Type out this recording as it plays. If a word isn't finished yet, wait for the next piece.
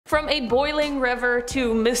From a boiling river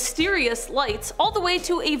to mysterious lights, all the way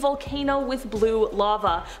to a volcano with blue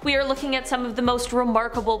lava, we are looking at some of the most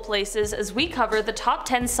remarkable places as we cover the top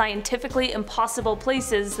 10 scientifically impossible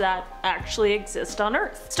places that actually exist on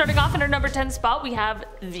Earth. Starting off in our number 10 spot, we have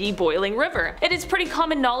the boiling river. It is pretty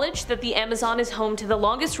common knowledge that the Amazon is home to the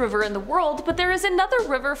longest river in the world, but there is another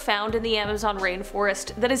river found in the Amazon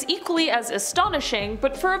rainforest that is equally as astonishing,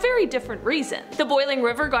 but for a very different reason. The boiling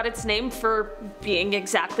river got its name for being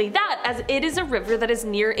exactly that, as it is a river that is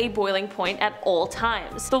near a boiling point at all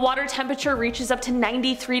times. The water temperature reaches up to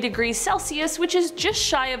 93 degrees Celsius, which is just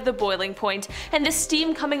shy of the boiling point, and the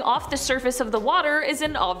steam coming off the surface of the water is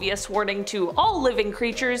an obvious warning to all living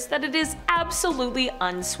creatures that it is absolutely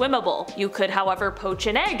unswimmable. You could, however, poach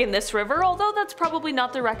an egg in this river, although that's probably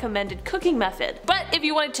not the recommended cooking method. But if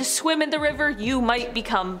you wanted to swim in the river, you might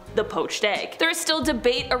become the poached egg. There is still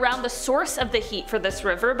debate around the source of the heat for this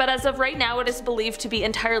river, but as of right now it is believed to be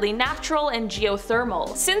entirely natural and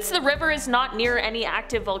geothermal. Since the river is not near any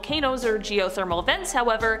active volcanoes or geothermal vents,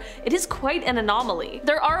 however, it is quite an anomaly.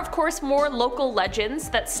 There are of course more local legends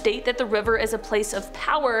that state that the river is a place of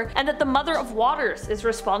power and that the Mother of Waters is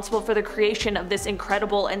responsible for the creation of this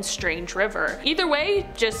incredible and strange river. Either way,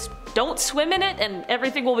 just don't swim in it and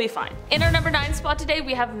everything will be fine. In our number 9 spot today,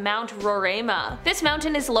 we have Mount Roraima. This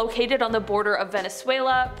mountain is located on the border of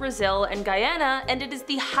Venezuela, Brazil, and Guyana, and it is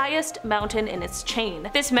the highest mountain in its chain.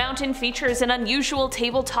 This mountain features an unusual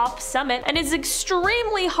tabletop summit and is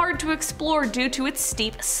extremely hard to explore due to its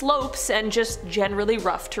steep slopes and just generally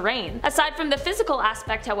rough terrain. Aside from the physical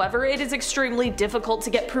aspect, however, it is extremely difficult to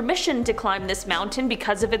get permission to climb this mountain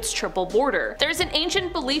because of its triple border. There is an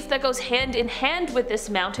ancient belief that goes hand in hand with this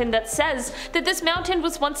mountain that says that this mountain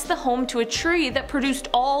was once the home to a tree that produced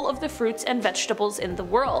all of the fruits and vegetables in the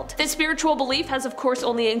world. This spiritual belief has of course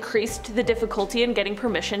only increased the difficulty in getting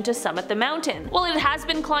permission to summit the mountain. While it has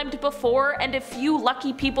been climbed before, and a few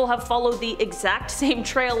lucky people have followed the exact same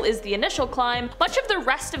trail as the initial climb, much of the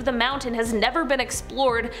rest of the mountain has never been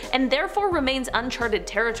explored and therefore remains uncharted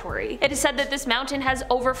territory. It is said that this mountain has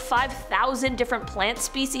over 5,000 different plant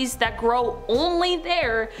species that grow only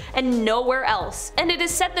there and nowhere else, and it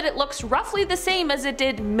is said that it looks roughly the same as it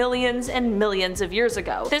did millions and millions of years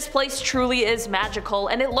ago. This place truly is magical,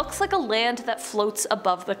 and it looks like a land that floats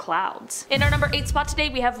above the clouds. In our number 8 spot today,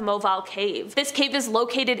 we have Movile Cave. This cave is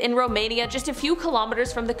located in Romania, just a few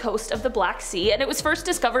kilometers from the coast of the Black Sea, and it was first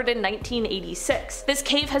discovered in 1986. This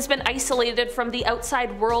cave has been isolated from the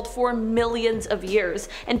outside world for millions of years,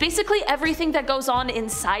 and basically everything that goes on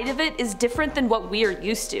inside of it is different than what we are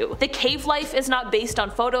used to. The cave life is not based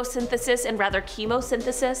on photosynthesis and rather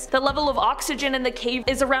chemosynthesis. The level of oxygen in the cave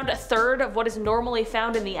is around a third of what is normally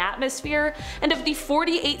found in the atmosphere, and of the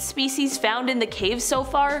 48 species found in the cave so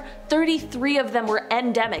far, 33 of them were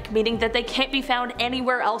endemic, meaning that they can't be found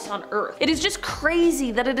anywhere else on Earth. It is just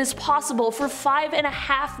crazy that it is possible for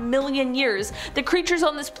 5.5 million years the creatures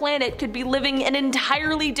on this planet could be living an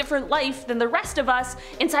entirely different life than the rest of us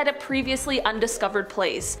inside a previously undiscovered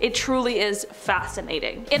place. It truly is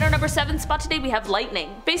fascinating. In our number 7 spot today, we have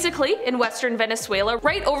Lightening. Basically, in western Venezuela,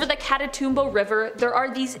 right over the Catatumbo River, there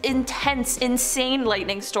are these intense, insane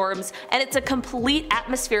lightning storms, and it's a complete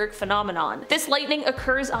atmospheric phenomenon. This lightning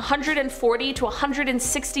occurs 140 to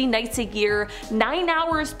 160 nights a year, 9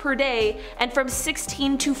 hours per day, and from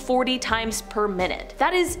 16 to 40 times per minute.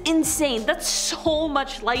 That is insane. That's so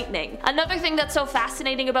much lightning. Another thing that's so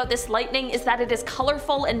fascinating about this lightning is that it is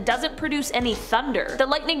colorful and doesn't produce any thunder. The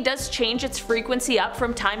lightning does change its frequency up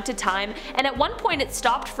from time to time, and at one point it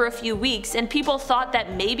stopped for a few weeks, and people thought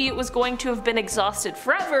that maybe it was going to have been exhausted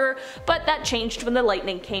forever, but that changed when the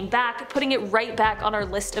lightning came back, putting it right back on our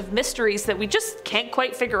list of mysteries that we just can't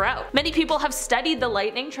quite figure out. Many people have studied the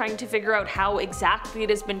lightning, trying to figure out how exactly it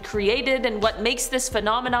has been created and what makes this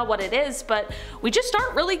phenomena what it is, but we just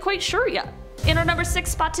aren't really quite sure yet. In our number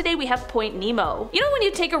 6 spot today, we have Point Nemo. You know when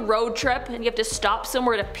you take a road trip and you have to stop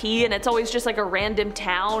somewhere to pee and it's always just like a random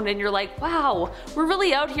town and you're like, wow, we're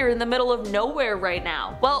really out here in the middle of nowhere right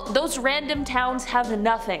now. Well, those random towns have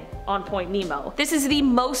nothing on Point Nemo. This is the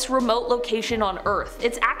most remote location on Earth.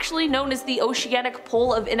 It's actually known as the oceanic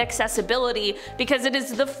pole of inaccessibility because it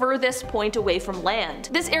is the furthest point away from land.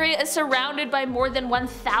 This area is surrounded by more than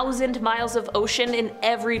 1,000 miles of ocean in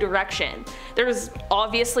every direction. There's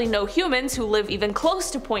obviously no humans who live even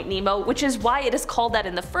close to Point Nemo, which is why it is called that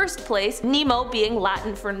in the first place, Nemo being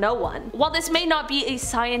Latin for no one. While this may not be a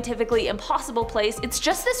scientifically impossible place, it's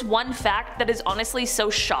just this one fact that is honestly so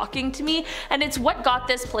shocking to me, and it's what got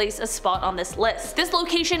this place place a spot on this list. This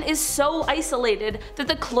location is so isolated that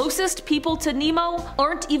the closest people to Nemo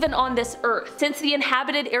aren't even on this Earth. Since the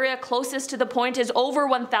inhabited area closest to the point is over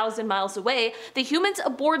 1,000 miles away, the humans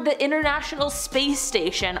aboard the International Space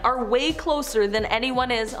Station are way closer than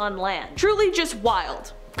anyone is on land. Truly just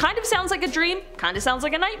wild. Kind of sounds like a dream, kind of sounds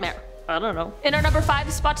like a nightmare. I don't know. In our number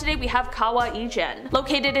 5 spot today, we have Kawah Ijen.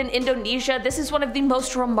 Located in Indonesia, this is one of the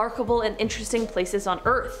most remarkable and interesting places on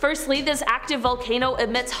Earth. Firstly, this active volcano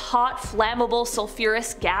emits hot, flammable,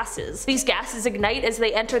 sulfurous gases. These gases ignite as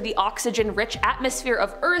they enter the oxygen-rich atmosphere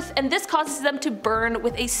of Earth, and this causes them to burn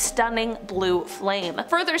with a stunning blue flame.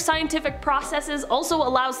 Further scientific processes also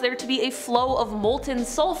allows there to be a flow of molten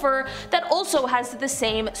sulfur that also has the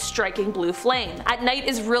same striking blue flame. At night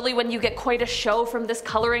is really when you get quite a show from this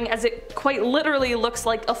coloring, as it quite literally looks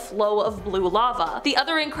like a flow of blue lava. The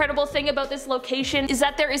other incredible thing about this location is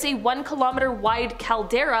that there is a 1 kilometer wide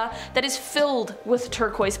caldera that is filled with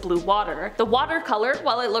turquoise blue water. The water color,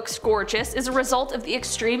 while it looks gorgeous, is a result of the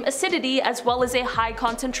extreme acidity as well as a high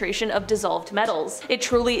concentration of dissolved metals. It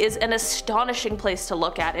truly is an astonishing place to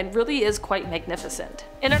look at and really is quite magnificent.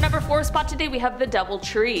 In our number 4 spot today, we have the Double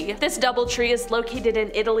Tree. This double tree is located in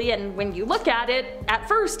Italy, and when you look at it, at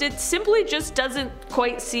first it simply just doesn't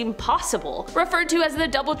quite seem possible. Referred to as the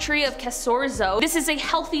double tree of Casorzo, this is a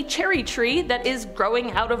healthy cherry tree that is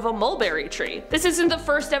growing out of a mulberry tree. This isn't the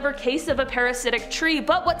first ever case of a parasitic tree,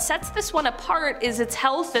 but what sets this one apart is its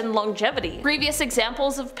health and longevity. Previous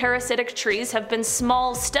examples of parasitic trees have been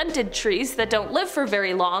small, stunted trees that don't live for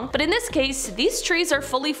very long, but in this case, these trees are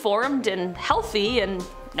fully formed and healthy, and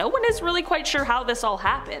no one is really quite sure how this all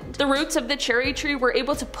happened. The roots of the cherry tree were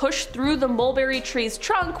able to push through the mulberry tree's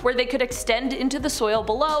trunk where they could extend into the soil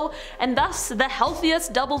below, and thus the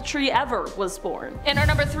healthiest double tree ever was born. In our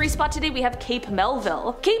number 3 spot today, we have Cape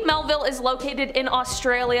Melville. Cape Melville is located in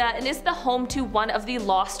Australia and is the home to one of the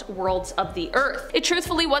lost worlds of the Earth. It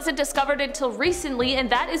truthfully wasn't discovered until recently, and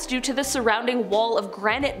that is due to the surrounding wall of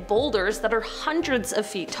granite boulders that are hundreds of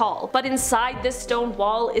feet tall. But inside this stone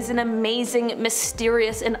wall is an amazing,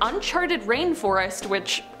 mysterious, an uncharted rainforest,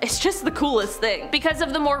 which is just the coolest thing. Because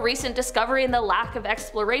of the more recent discovery and the lack of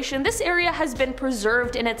exploration, this area has been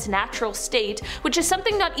preserved in its natural state, which is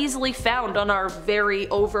something not easily found on our very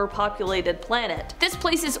overpopulated planet. This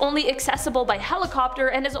place is only accessible by helicopter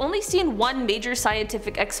and has only seen one major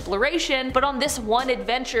scientific exploration, but on this one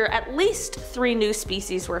adventure, at least 3 new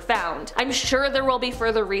species were found. I'm sure there will be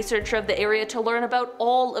further research of the area to learn about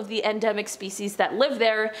all of the endemic species that live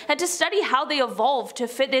there, and to study how they evolved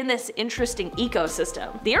to fit in this interesting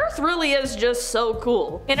ecosystem. The Earth really is just so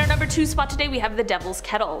cool. In our number 2 spot today, we have the Devil's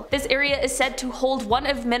Kettle. This area is said to hold one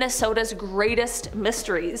of Minnesota's greatest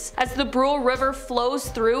mysteries. As the Brule River flows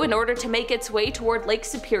through in order to make its way toward Lake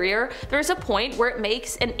Superior, there's a point where it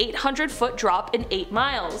makes an 800-foot drop in 8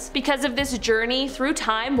 miles. Because of this journey through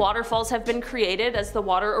time, waterfalls have been created as the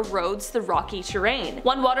water erodes the rocky terrain.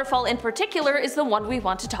 One waterfall in particular is the one we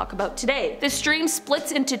want to talk about today. The stream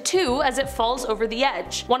splits into 2 as it falls over the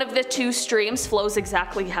edge. One of the 2 streams flows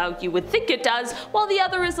exactly how you would think it does, while the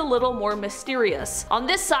other is a little more mysterious. On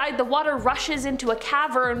this side, the water rushes into a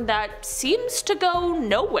cavern that seems to go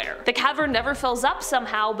nowhere. The cavern never fills up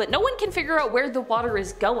somehow, but no one can figure out where the water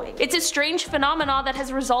is going. It's a strange phenomenon that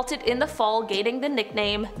has resulted in the fall gaining the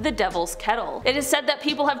nickname the Devil's Kettle. It is said that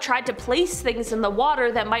people have tried to place things in the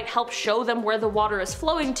water that might help show them where the water is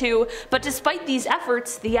flowing to, but despite these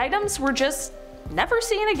efforts, the items were just never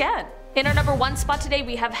seen again. In our number 1 spot today,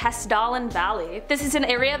 we have Hessdalen Valley. This is an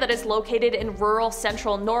area that is located in rural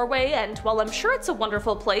central Norway, and while I'm sure it's a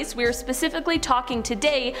wonderful place, we are specifically talking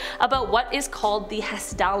today about what is called the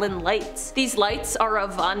Hessdalen Lights. These lights are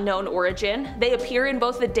of unknown origin. They appear in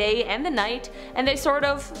both the day and the night, and they sort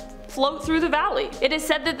of float through the valley. It is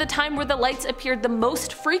said that the time where the lights appeared the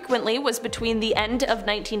most frequently was between the end of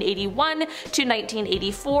 1981 to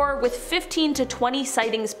 1984, with 15 to 20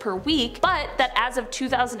 sightings per week, but that as of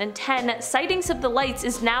 2010, sightings of the lights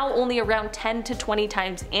is now only around 10 to 20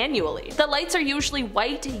 times annually. The lights are usually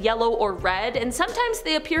white, yellow, or red, and sometimes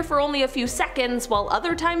they appear for only a few seconds, while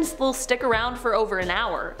other times they'll stick around for over an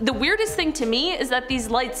hour. The weirdest thing to me is that these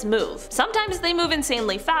lights move. Sometimes they move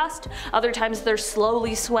insanely fast, other times they're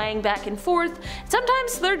slowly swaying back and forth,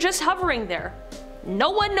 sometimes they're just hovering there.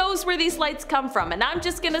 No one knows where these lights come from, and I'm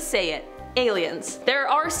just gonna say it. Aliens. There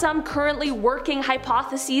are some currently working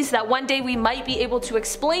hypotheses that one day we might be able to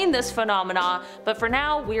explain this phenomena, but for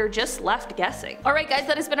now we are just left guessing. Alright guys,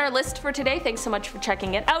 that has been our list for today. Thanks so much for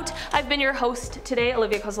checking it out. I've been your host today,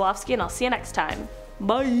 Olivia Kozlowski, and I'll see you next time.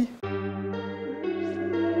 Bye!